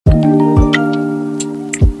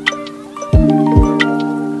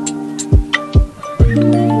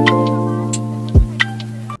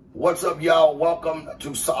What's up, y'all? Welcome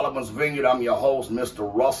to Solomon's Vineyard. I'm your host,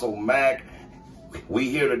 Mr. Russell Mack. We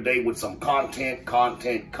here today with some content, y'all.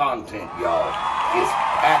 It's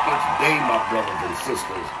package day, my brothers and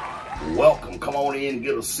sisters. Welcome. Come on in,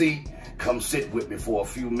 get a seat. Come sit with me for a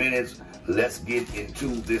few minutes. Let's get into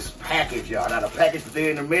this package, y'all. Now, the package today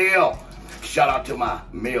in the mail. Shout out to my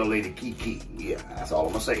mail lady, Kiki. Yeah, that's all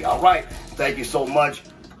I'm going to say. All right. Thank you so much,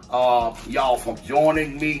 y'all, for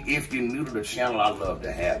joining me. If you're new to the channel, I'd love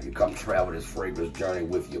to have you. Come travel this fragrance journey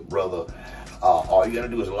with your brother. All you got to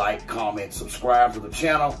do is like, comment, subscribe to the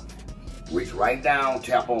channel. Reach right down,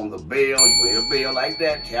 tap on the bell. You hear a bell like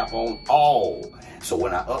that, tap on all. So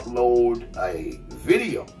when I upload a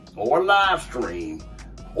video or a live stream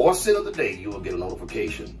or scent of the day, you will get a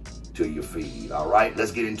notification to your feed. All right,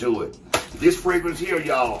 let's get into it. This fragrance here,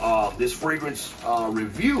 y'all, this fragrance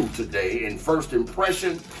review today and first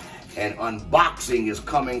impression and unboxing is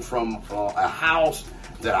coming from a house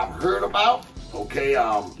that I've heard about. Okay,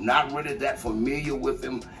 I'm not really that familiar with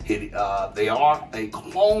them. They are a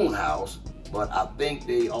clone house, but I think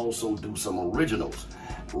they also do some originals.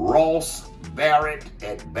 Ross Barrett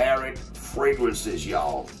at Barrett Fragrances,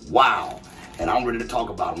 y'all. Wow. And I'm ready to talk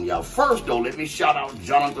about them, y'all. First, though, let me shout out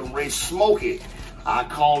Jonathan Ray Smokey. I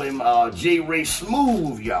call him J. Ray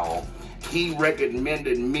Smooth, y'all. He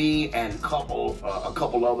recommended me and a couple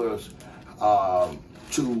others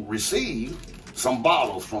to receive some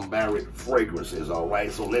bottles from Barrett Fragrances, all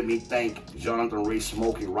right? So let me thank Jonathan Ray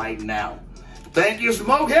Smokey right now. Thank you,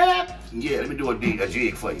 Smokey. Yeah, let me do a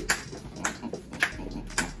jig for you.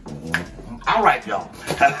 All right, y'all.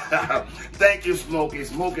 Thank you, Smokey.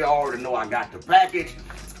 Smokey already know I got the package,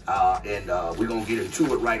 and we're going to get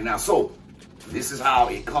into it right now. So this is how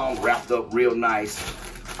it comes, wrapped up real nice.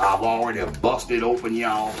 I've already busted open,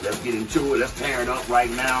 y'all. Let's get into it. Let's tear it up right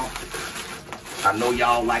now. I know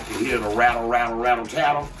y'all like to hear the rattle, rattle, rattle,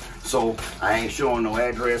 tattle. So I ain't showing no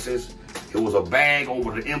addresses. It was a bag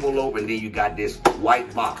over the envelope, and then you got this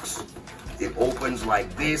white box. It opens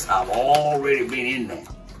like this. I've already been in there.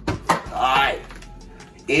 All right.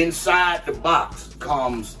 Inside the box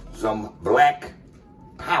comes some black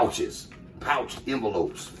pouch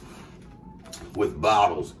envelopes with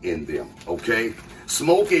bottles in them, okay?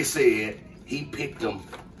 Smokey said he picked them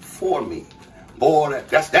for me. Boy,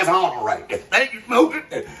 that's all right. Thank you, Smokey.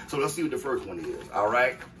 So let's see what the first one is, all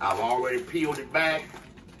right? I've already peeled it back.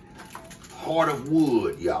 Heart of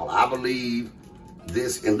Wood, y'all. I believe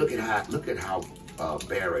this, and look at how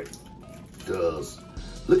Barrett does.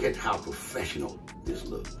 Look at how professional this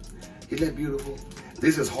looks. Isn't that beautiful?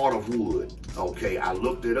 This is Heart of Wood, okay? I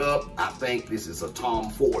looked it up. I think this is a Tom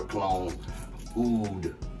Ford clone,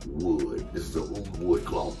 Oud Wood. This is an Oud Wood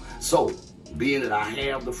clone. So, being that I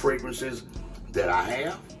have the fragrances that I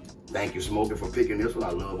have, thank you, Smokey, for picking this one.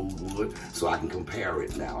 I love Oud Wood, so I can compare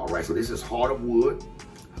it now, all right? So this is Heart of Wood.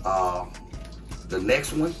 The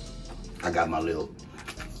next one, I got my little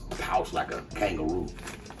pouch like a kangaroo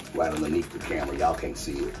right underneath the camera. Y'all can't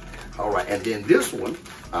see it. All right, and then this one,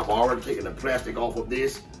 I've already taken the plastic off of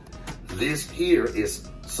this. This here is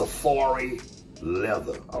Safari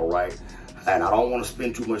Leather, all right? And I don't want to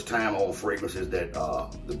spend too much time on fragrances that,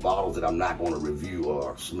 the bottles that I'm not going to review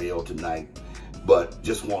or smell tonight, but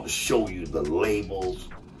just want to show you the labels,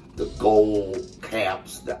 the gold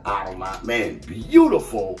caps, the automat. Man,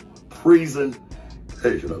 beautiful presentation.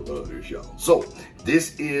 I love this, y'all. So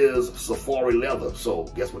this is Safari Leather. So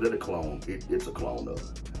guess what? It's a clone. It's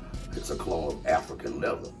a clone of African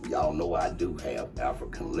leather. Y'all know I do have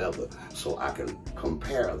African leather, so I can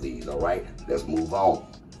compare these. All right, let's move on.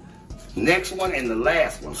 Next one and the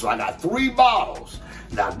last one. So I got 3 bottles.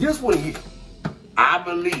 Now this one here, I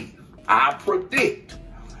predict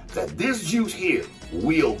that this juice here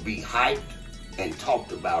will be hyped and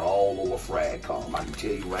talked about all over Fragcom. I can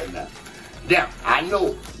tell you right now. Now, I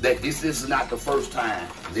know that this is not the first time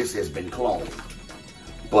this has been cloned,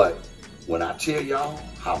 but when I tell y'all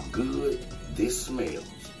how good this smells,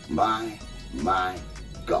 my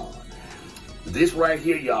God. This right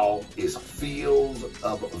here, y'all, is Fields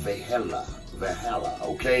of Valhalla,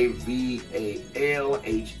 okay? V-A-L-H-A-L-L-A,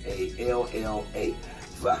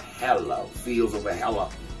 Valhalla, Fields of Valhalla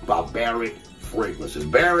by Barrett Fragrances.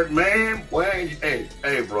 Barrett, man, well, hey,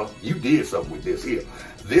 bro, you did something with this here.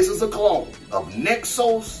 This is a clone of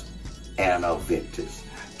Nexos and Aventus,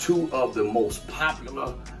 2 of the most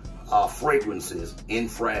popular fragrances in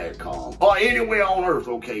Fragcom or anywhere on earth.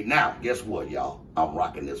 Okay, now guess what, y'all? I'm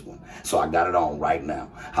rocking this one, so I got it on right now.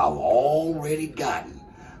 I've already gotten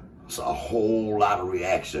a whole lot of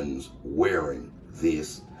reactions wearing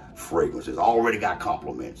this fragrance. It's already got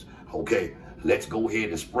compliments. Okay, let's go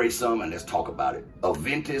ahead and spray some and let's talk about it.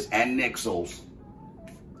 Aventus and Nexos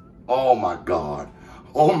Oh my God.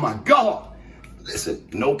 Oh my God. Listen,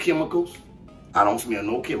 no chemicals. I don't smell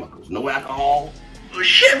no chemicals. No alcohol. Oh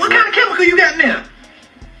shit, what kind of chemical you got in there?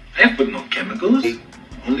 I put no chemicals.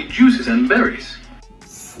 Only juices and berries.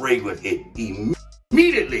 Fragrance. It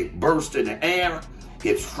immediately bursts in the air.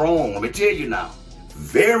 It's strong. Let me tell you now.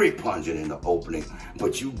 Very pungent in the opening.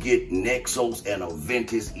 But you get Nexos and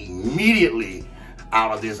Aventus immediately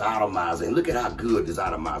out of this atomizer. And look at how good this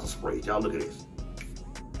atomizer sprays. Y'all look at this.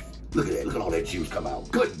 Look at that. Look at all that juice come out.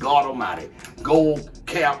 Good God Almighty. Gold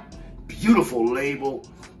cap. Beautiful label.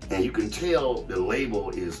 And you can tell the label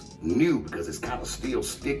is new because it's kind of still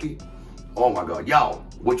sticky. Oh my God. Y'all,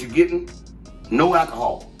 what you getting? No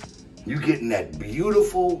alcohol. You getting that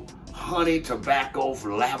beautiful honey, tobacco,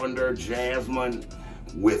 lavender, jasmine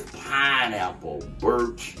with pineapple,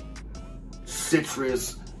 birch,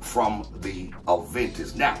 citrus from the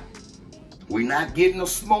Aventus. Now, we're not getting a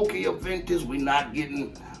smoky Aventus. We're not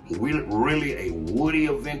getting really a woody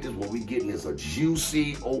Aventus. What we're getting is a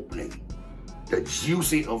juicy opening. The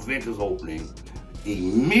juicy Aventus opening.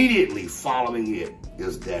 Immediately following it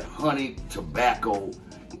is that honey, tobacco,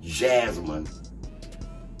 jasmine.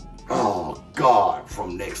 Oh God,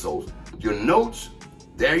 from Nexos. Your notes,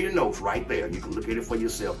 there are your notes right there. You can look at it for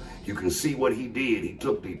yourself. You can see what he did. He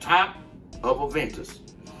took the top of Aventus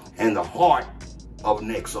and the heart of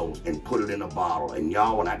Nexos and put it in a bottle. And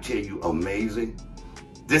y'all, when I tell you amazing,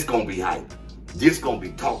 this gonna be hype. This gonna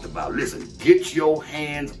be talked about. Listen, get your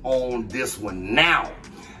hands on this one now.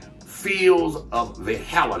 Fields of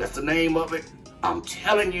Valhalla, that's the name of it. I'm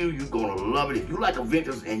telling you, you're gonna love it. If you like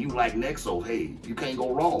Aventus and you like Nexos, hey, you can't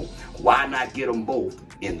go wrong. Why not get them both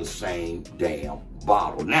in the same damn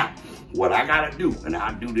bottle? Now, what I gotta do, and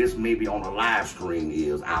I'll do this maybe on a live stream,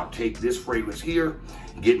 is I'll take this fragrance here,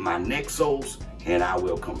 get my Nexos, and I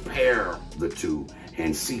will compare the two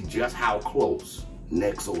and see just how close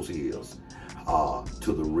Nexos is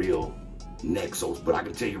to the real Nexos. But I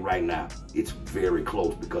can tell you right now, it's very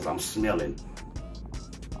close because I'm smelling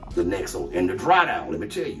the Nexos. And the dry down, let me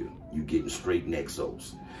tell you, you're getting straight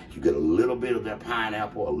Nexos. You get a little bit of that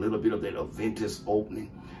pineapple, a little bit of that Aventus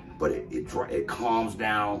opening, but it calms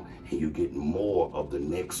down and you get more of the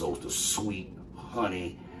Nexos, the sweet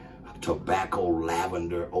honey, tobacco,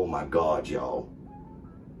 lavender. Oh my God, y'all.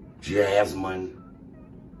 Jasmine,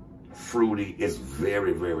 fruity. It's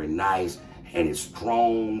very, very nice. And it's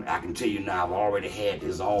strong. I can tell you now, I've already had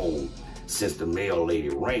this on since the mail lady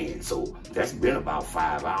ran. So that's been about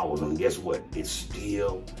 5 hours. And guess what? It's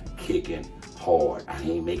still kicking hard. I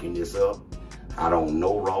ain't making this up. I don't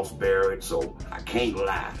know Ross Barrett, so I can't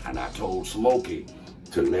lie. And I told Smokey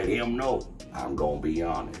to let him know I'm gonna be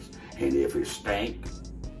honest. And if it stank,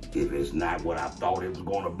 if it's not what I thought it was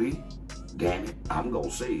gonna be, damn it, I'm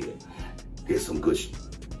gonna say it. It's some good shit.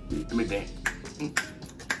 Let me dance.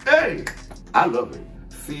 Hey, I love it.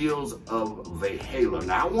 Fields of Valhalla.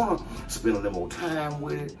 Now, I want to spend a little more time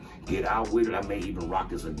with it, get out with it. I may even rock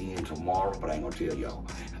this again tomorrow, but I ain't going to tell y'all.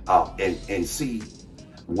 And see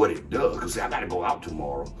what it does. Because, see, I got to go out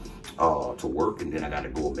tomorrow to work, and then I got to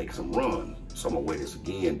go and make some runs. So I'm going to wear this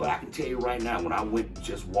again. But I can tell you right now, when I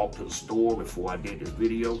just walked to the store before I did this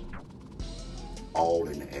video, all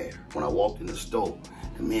in the air. When I walked in the store,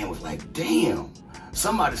 the man was like, damn.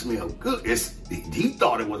 Somebody smelled good. He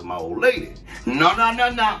thought it was my old lady. No.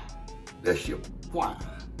 That's your wine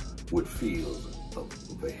with Fields of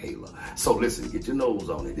Valhalla. So listen, get your nose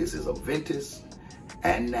on it. This is Aventus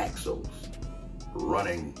and Nexos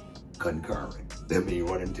running concurrent. That means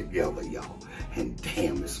running together, y'all. And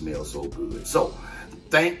damn, it smells so good. So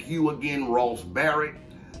thank you again, Ross Barrett.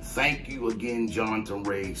 Thank you again, Jonathan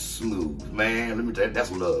Ray Smooth. Man, let me tell you,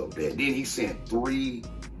 that's love there. Then he sent 3,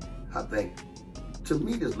 I think. To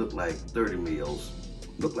me, this looked like 30 mils.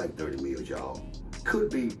 Look like 30 mils, y'all.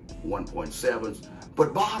 Could be 1.7s,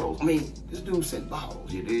 but bottles. I mean, this dude sent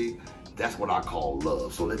bottles, you dig? That's what I call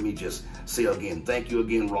love. So let me just say again, thank you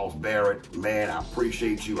again, Ross Barrett. Man, I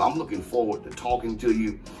appreciate you. I'm looking forward to talking to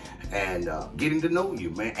you and getting to know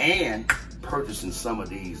you, man, and purchasing some of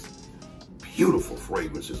these beautiful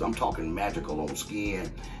fragrances. I'm talking magical on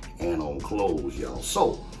skin and on clothes, y'all.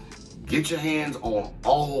 So get your hands on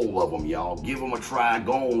all of them, y'all. Give them a try.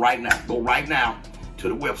 Go on right now. Go right now to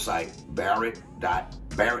the website,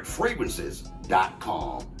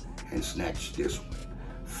 barrettfragrances.com, and snatch this one.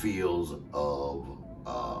 Fields of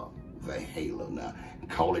Valhalla. Now,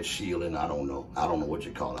 call it shielding. I don't know. I don't know what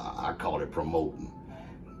you call it. I call it promoting.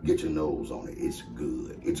 Get your nose on it. It's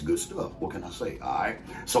good. It's good stuff. What can I say? All right.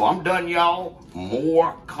 So I'm done, y'all.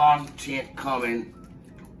 More content coming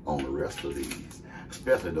on the rest of these,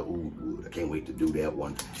 especially the oud wood. I can't wait to do that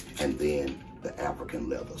one. And then the African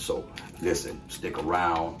leather. So listen, stick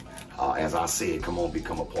around. As I said, come on,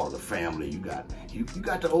 become a part of the family. You got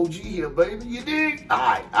the OG here, baby. You dig? All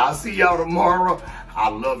right, I'll see y'all tomorrow. I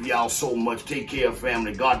love y'all so much. Take care,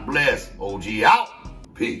 family. God bless. OG out.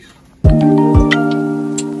 Peace.